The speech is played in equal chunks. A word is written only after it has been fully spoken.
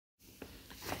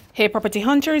Hey property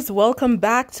hunters, welcome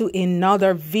back to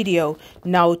another video.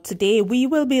 Now today we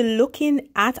will be looking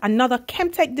at another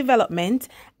Chemtech development,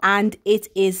 and it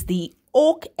is the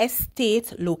Oak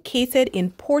Estate located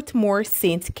in Portmore,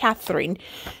 St. Catherine.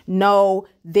 Now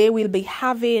they will be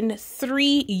having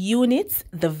 3 units.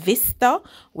 The Vista,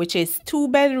 which is 2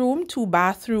 bedroom, 2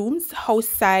 bathrooms, house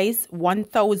size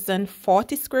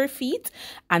 1,040 square feet,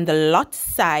 and the lot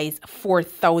size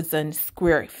 4,000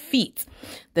 square feet.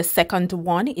 The second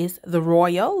one is the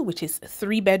Royal, which is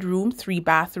 3 bedroom, 3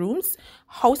 bathrooms,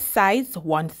 house size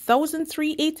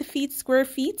 1,380 feet square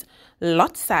feet,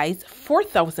 lot size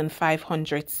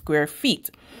 4,500 square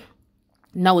feet.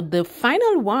 Now the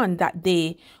final one that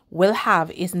they will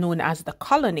have is known as the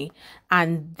Colony,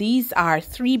 and these are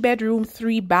 3 bedroom,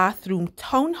 3 bathroom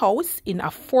townhouse in a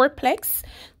 4-plex.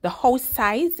 The house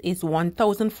size is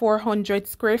 1,400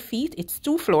 square feet. It's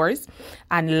 2 floors,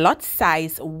 and lot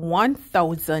size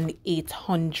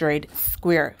 1,800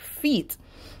 square feet.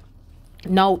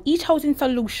 Now, each housing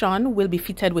solution will be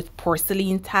fitted with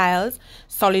porcelain tiles,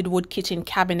 solid wood kitchen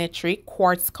cabinetry,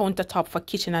 quartz countertop for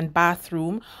kitchen and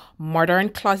bathroom, modern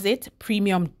closet,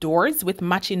 premium doors with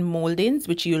matching moldings,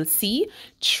 which you'll see,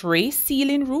 tray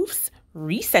ceiling roofs,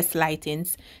 recessed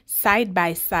lightings,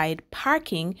 side-by-side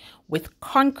parking with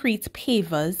concrete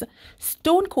pavers,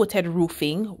 stone-coated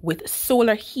roofing with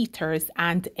solar heaters,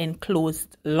 and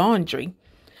enclosed laundry.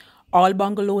 All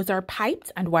bungalows are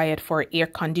piped and wired for air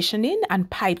conditioning and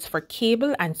piped for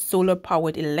cable and solar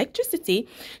powered electricity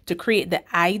to create the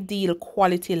ideal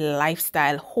quality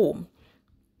lifestyle home.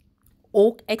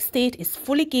 Oak Estate is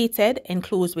fully gated,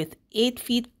 enclosed with 8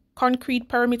 feet concrete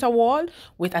perimeter wall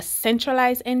with a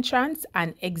centralized entrance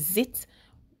and exit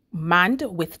manned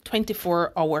with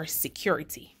 24-hour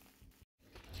security.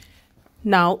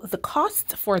 Now, the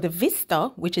cost for the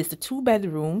Vista, which is the 2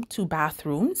 bedroom, 2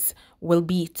 bathrooms, will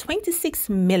be $26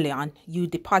 million. You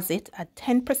deposit at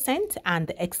 10%, and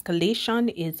the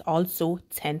escalation is also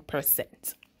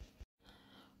 10%.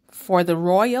 For the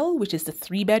Royal, which is the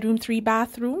 3 bedroom, 3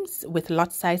 bathrooms with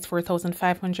lot size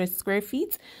 4,500 square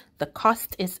feet, the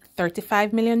cost is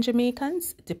 35 million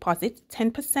Jamaicans, deposit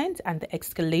 10%, and the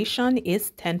escalation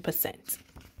is 10%.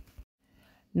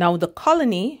 Now the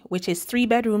Colony, which is 3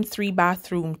 bedroom, 3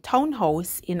 bathroom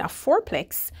townhouse in a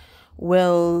 4-plex,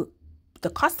 the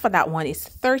cost for that one is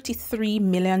 33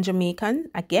 million Jamaican.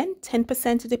 Again,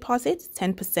 10% deposit,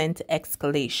 10%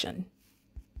 escalation.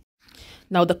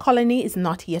 Now the Colony is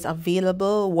not yet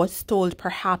available, was told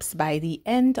perhaps by the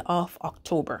end of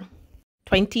October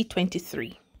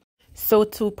 2023. So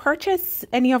to purchase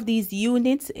any of these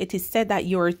units, it is said that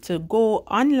you're to go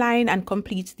online and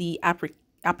complete the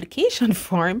application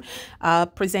form,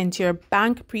 present your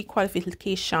bank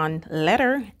pre-qualification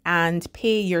letter, and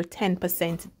pay your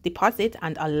 10% deposit,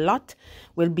 and a lot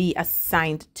will be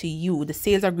assigned to you. The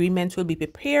sales agreement will be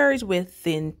prepared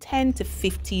within 10 to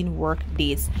 15 work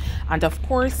days, and of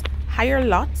course higher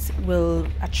lots will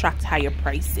attract higher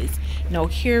prices. Now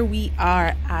here we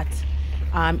are at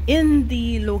in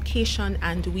the location,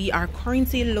 and we are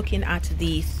currently looking at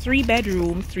the 3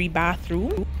 bedroom, 3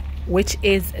 bathroom, which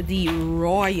is the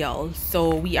Royal.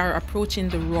 So we are approaching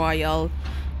the Royal.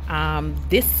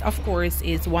 This of course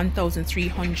is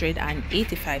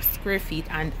 1,385 square feet,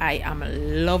 and I am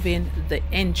loving the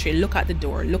entry. Look at the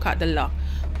door, look at the lock,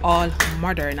 all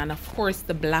modern, and of course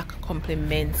the black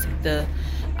complements the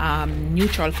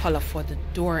neutral color for the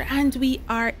door. And we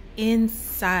are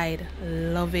inside,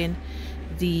 loving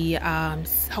the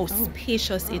how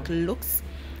spacious it looks.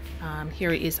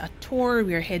 Here is a tour.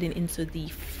 We're heading into the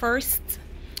first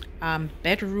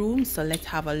bedroom, so let's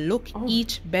have a look.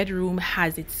 Each bedroom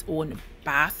has its own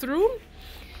bathroom,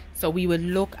 so we will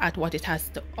look at what it has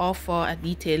to offer, a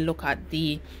detailed look at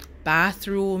the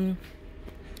bathroom,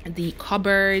 the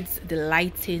cupboards, the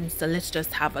lighting. So let's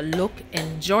just have a look,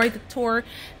 enjoy the tour,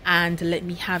 and let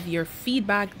me have your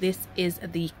feedback. This is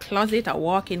the closet, a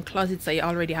walk-in closet, so you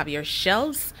already have your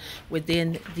shelves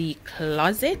within the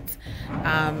closet.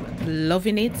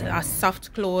 Loving it. A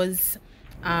soft close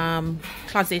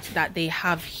closet that they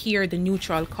have here, the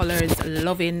neutral colors.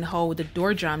 Loving how the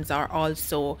door jambs are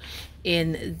also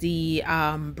in the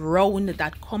brown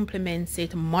that complements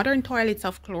it. Modern toilets,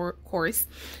 of course,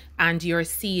 and you're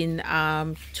seeing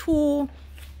two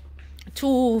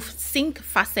sink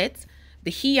facets,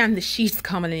 the he and the she's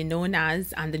commonly known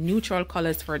as, and the neutral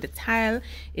colors for the tile.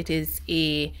 It is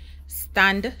a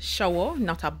stand shower,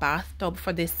 not a bathtub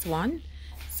for this one.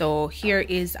 So here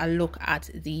is a look at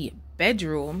the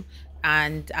bedroom,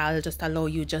 and I'll just allow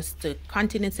you just to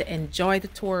continue to enjoy the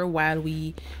tour while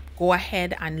we go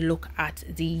ahead and look at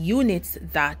the units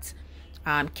that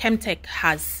Chemtech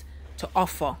has to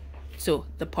offer to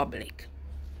the public.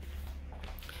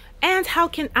 And how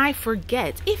can I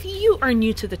forget, if you are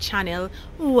new to the channel,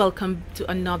 welcome to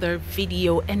another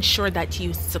video. Ensure that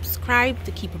you subscribe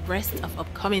to keep abreast of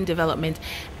upcoming development.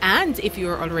 And if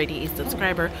you're already a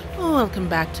subscriber, welcome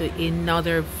back to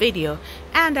another video.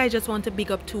 And I just want to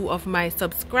big up two of my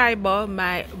subscribers.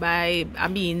 I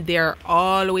mean, they're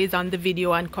always on the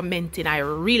video and commenting. I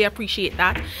really appreciate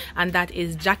that. And that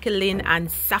is Jacqueline and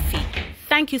Safi.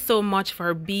 Thank you so much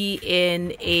for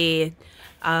being a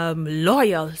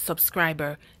loyal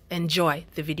subscriber. Enjoy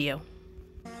the video.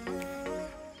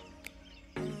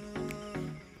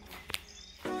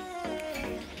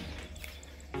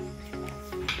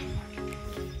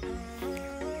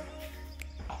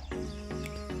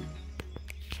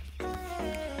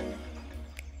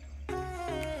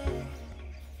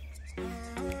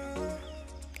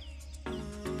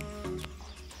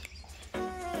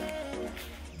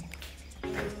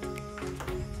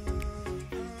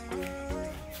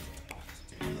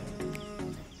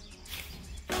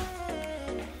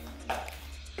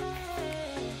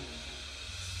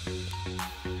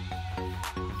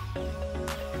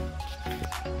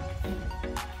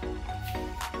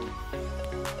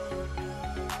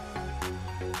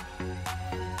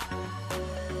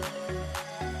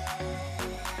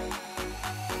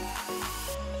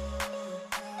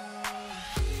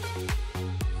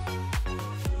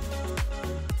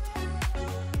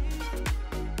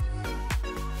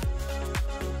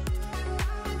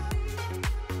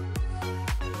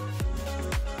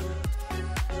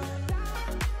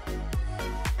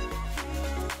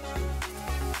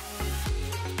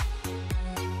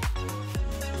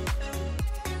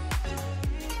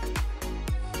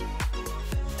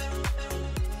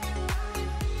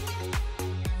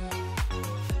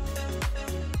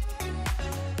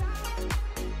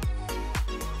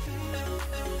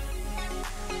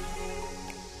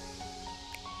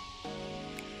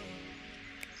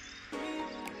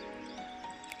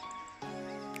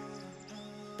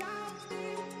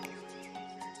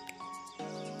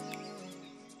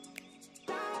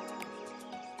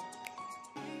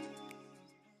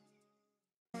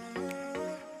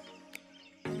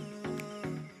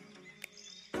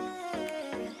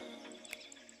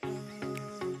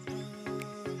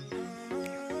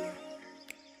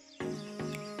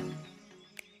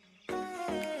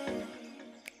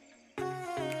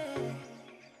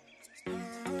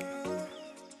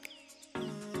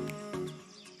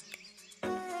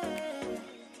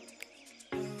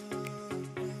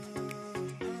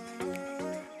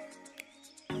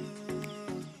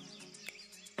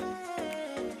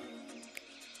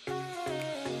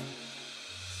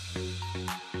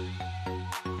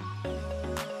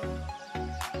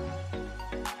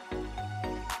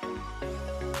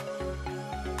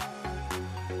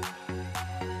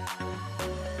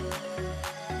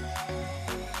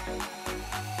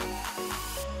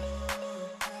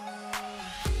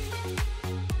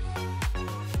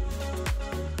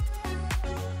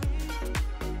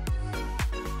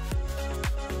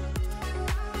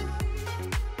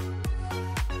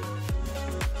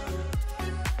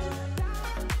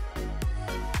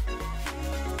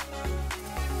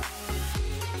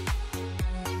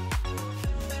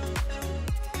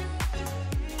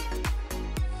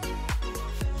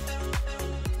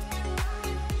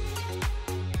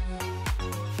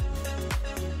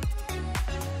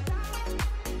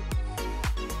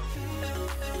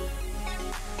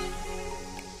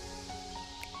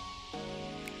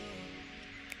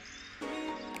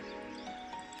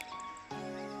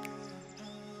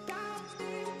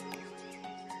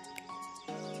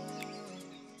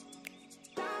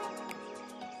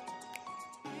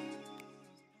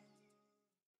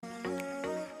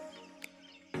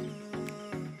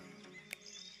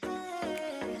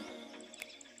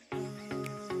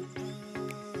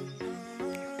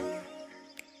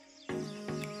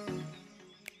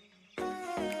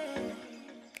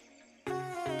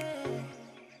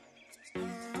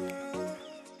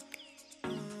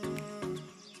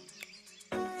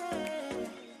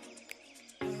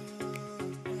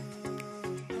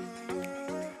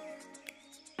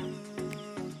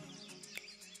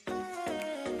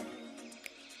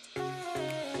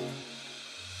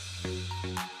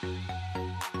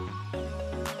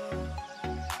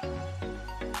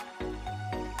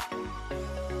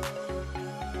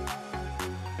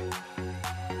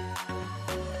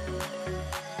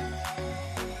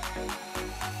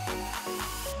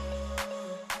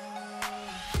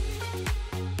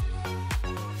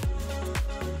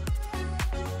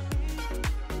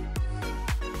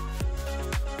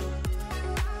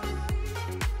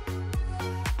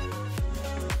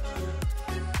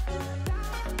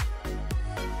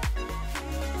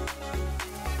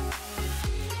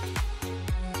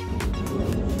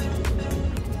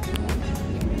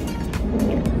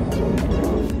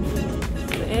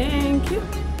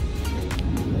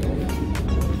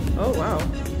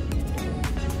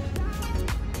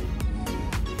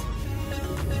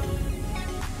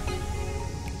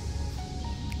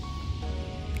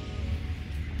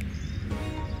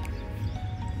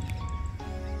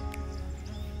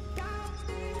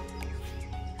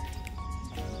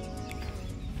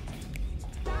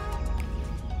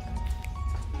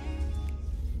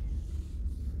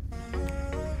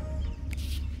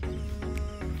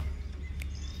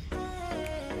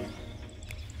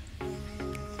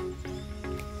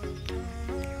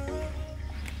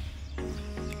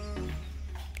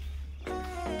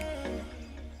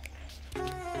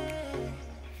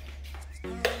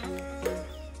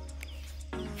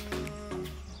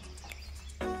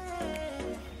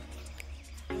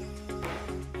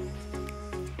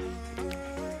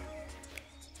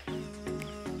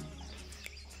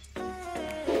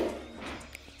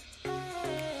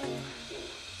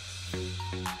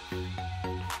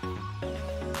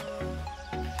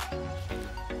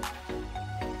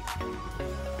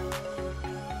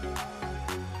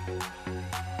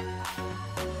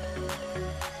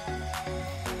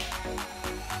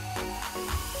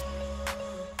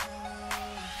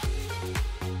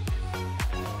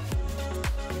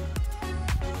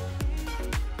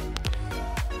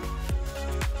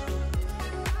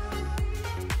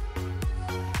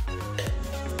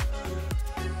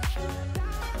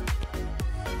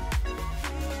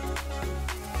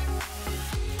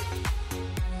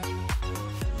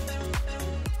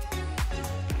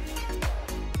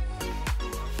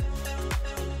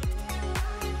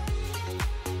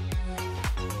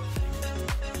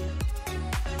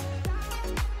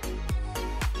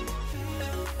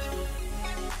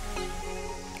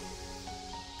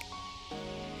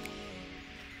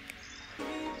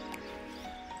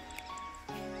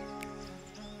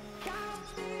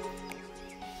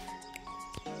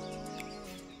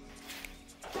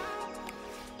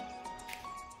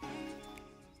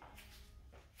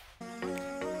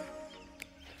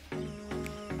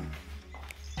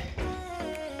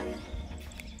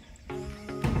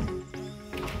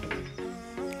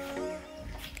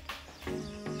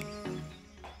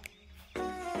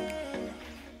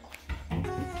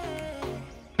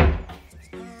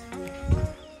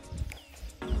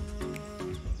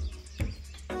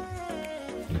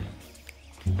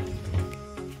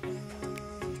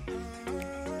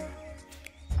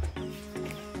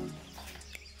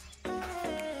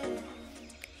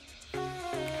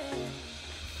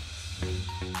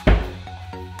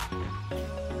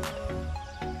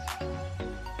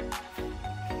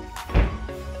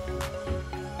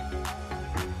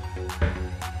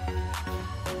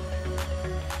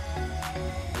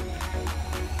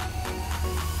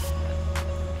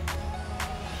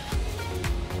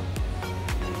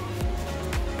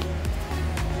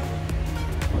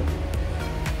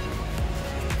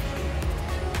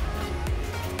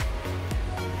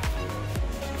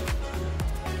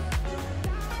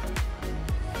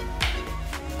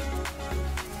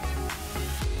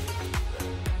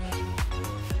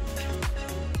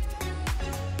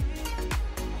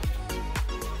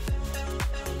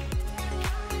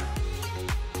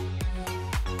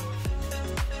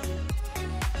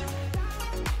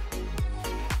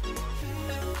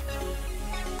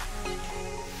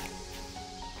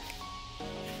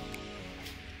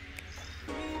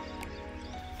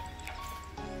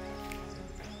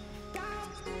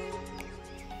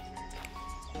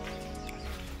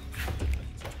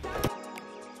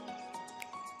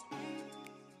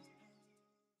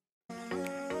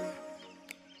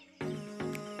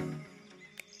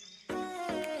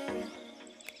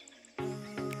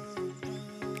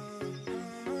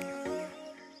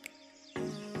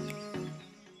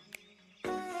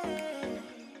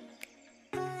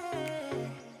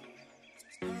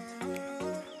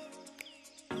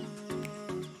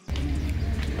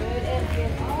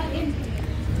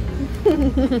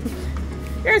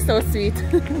 You're so sweet.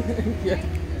 Yeah.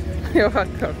 You're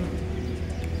welcome.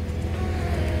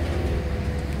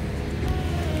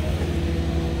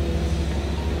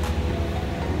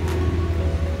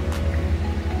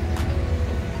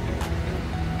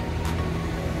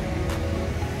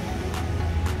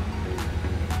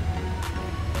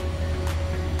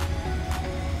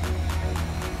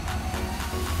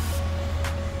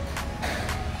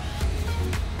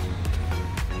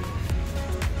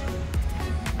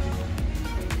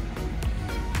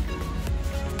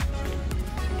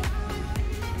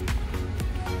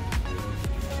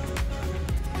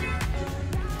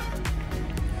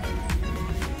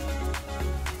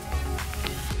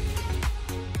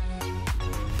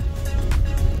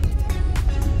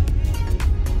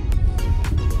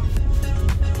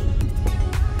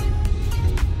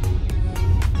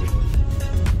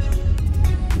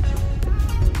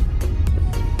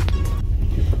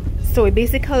 So we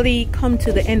basically come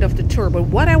to the end of the tour, but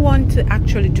what I want to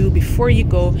actually do before you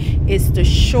go is to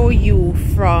show you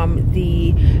from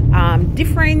the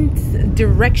different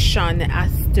direction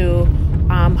as to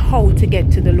how to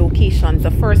get to the locations.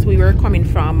 So first we were coming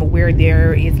from where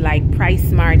there is like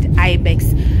PriceSmart,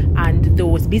 Ibex and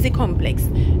those busy complex.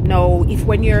 Now if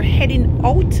when you're heading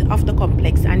out of the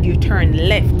complex and you turn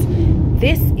left,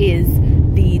 this is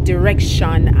the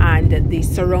direction and the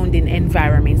surrounding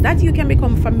environments that you can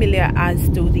become familiar as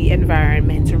to the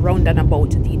environment around and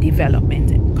about the development.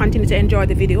 Continue to enjoy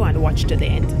the video and watch to the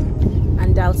end,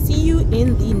 and I'll see you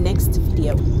in the next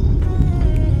video.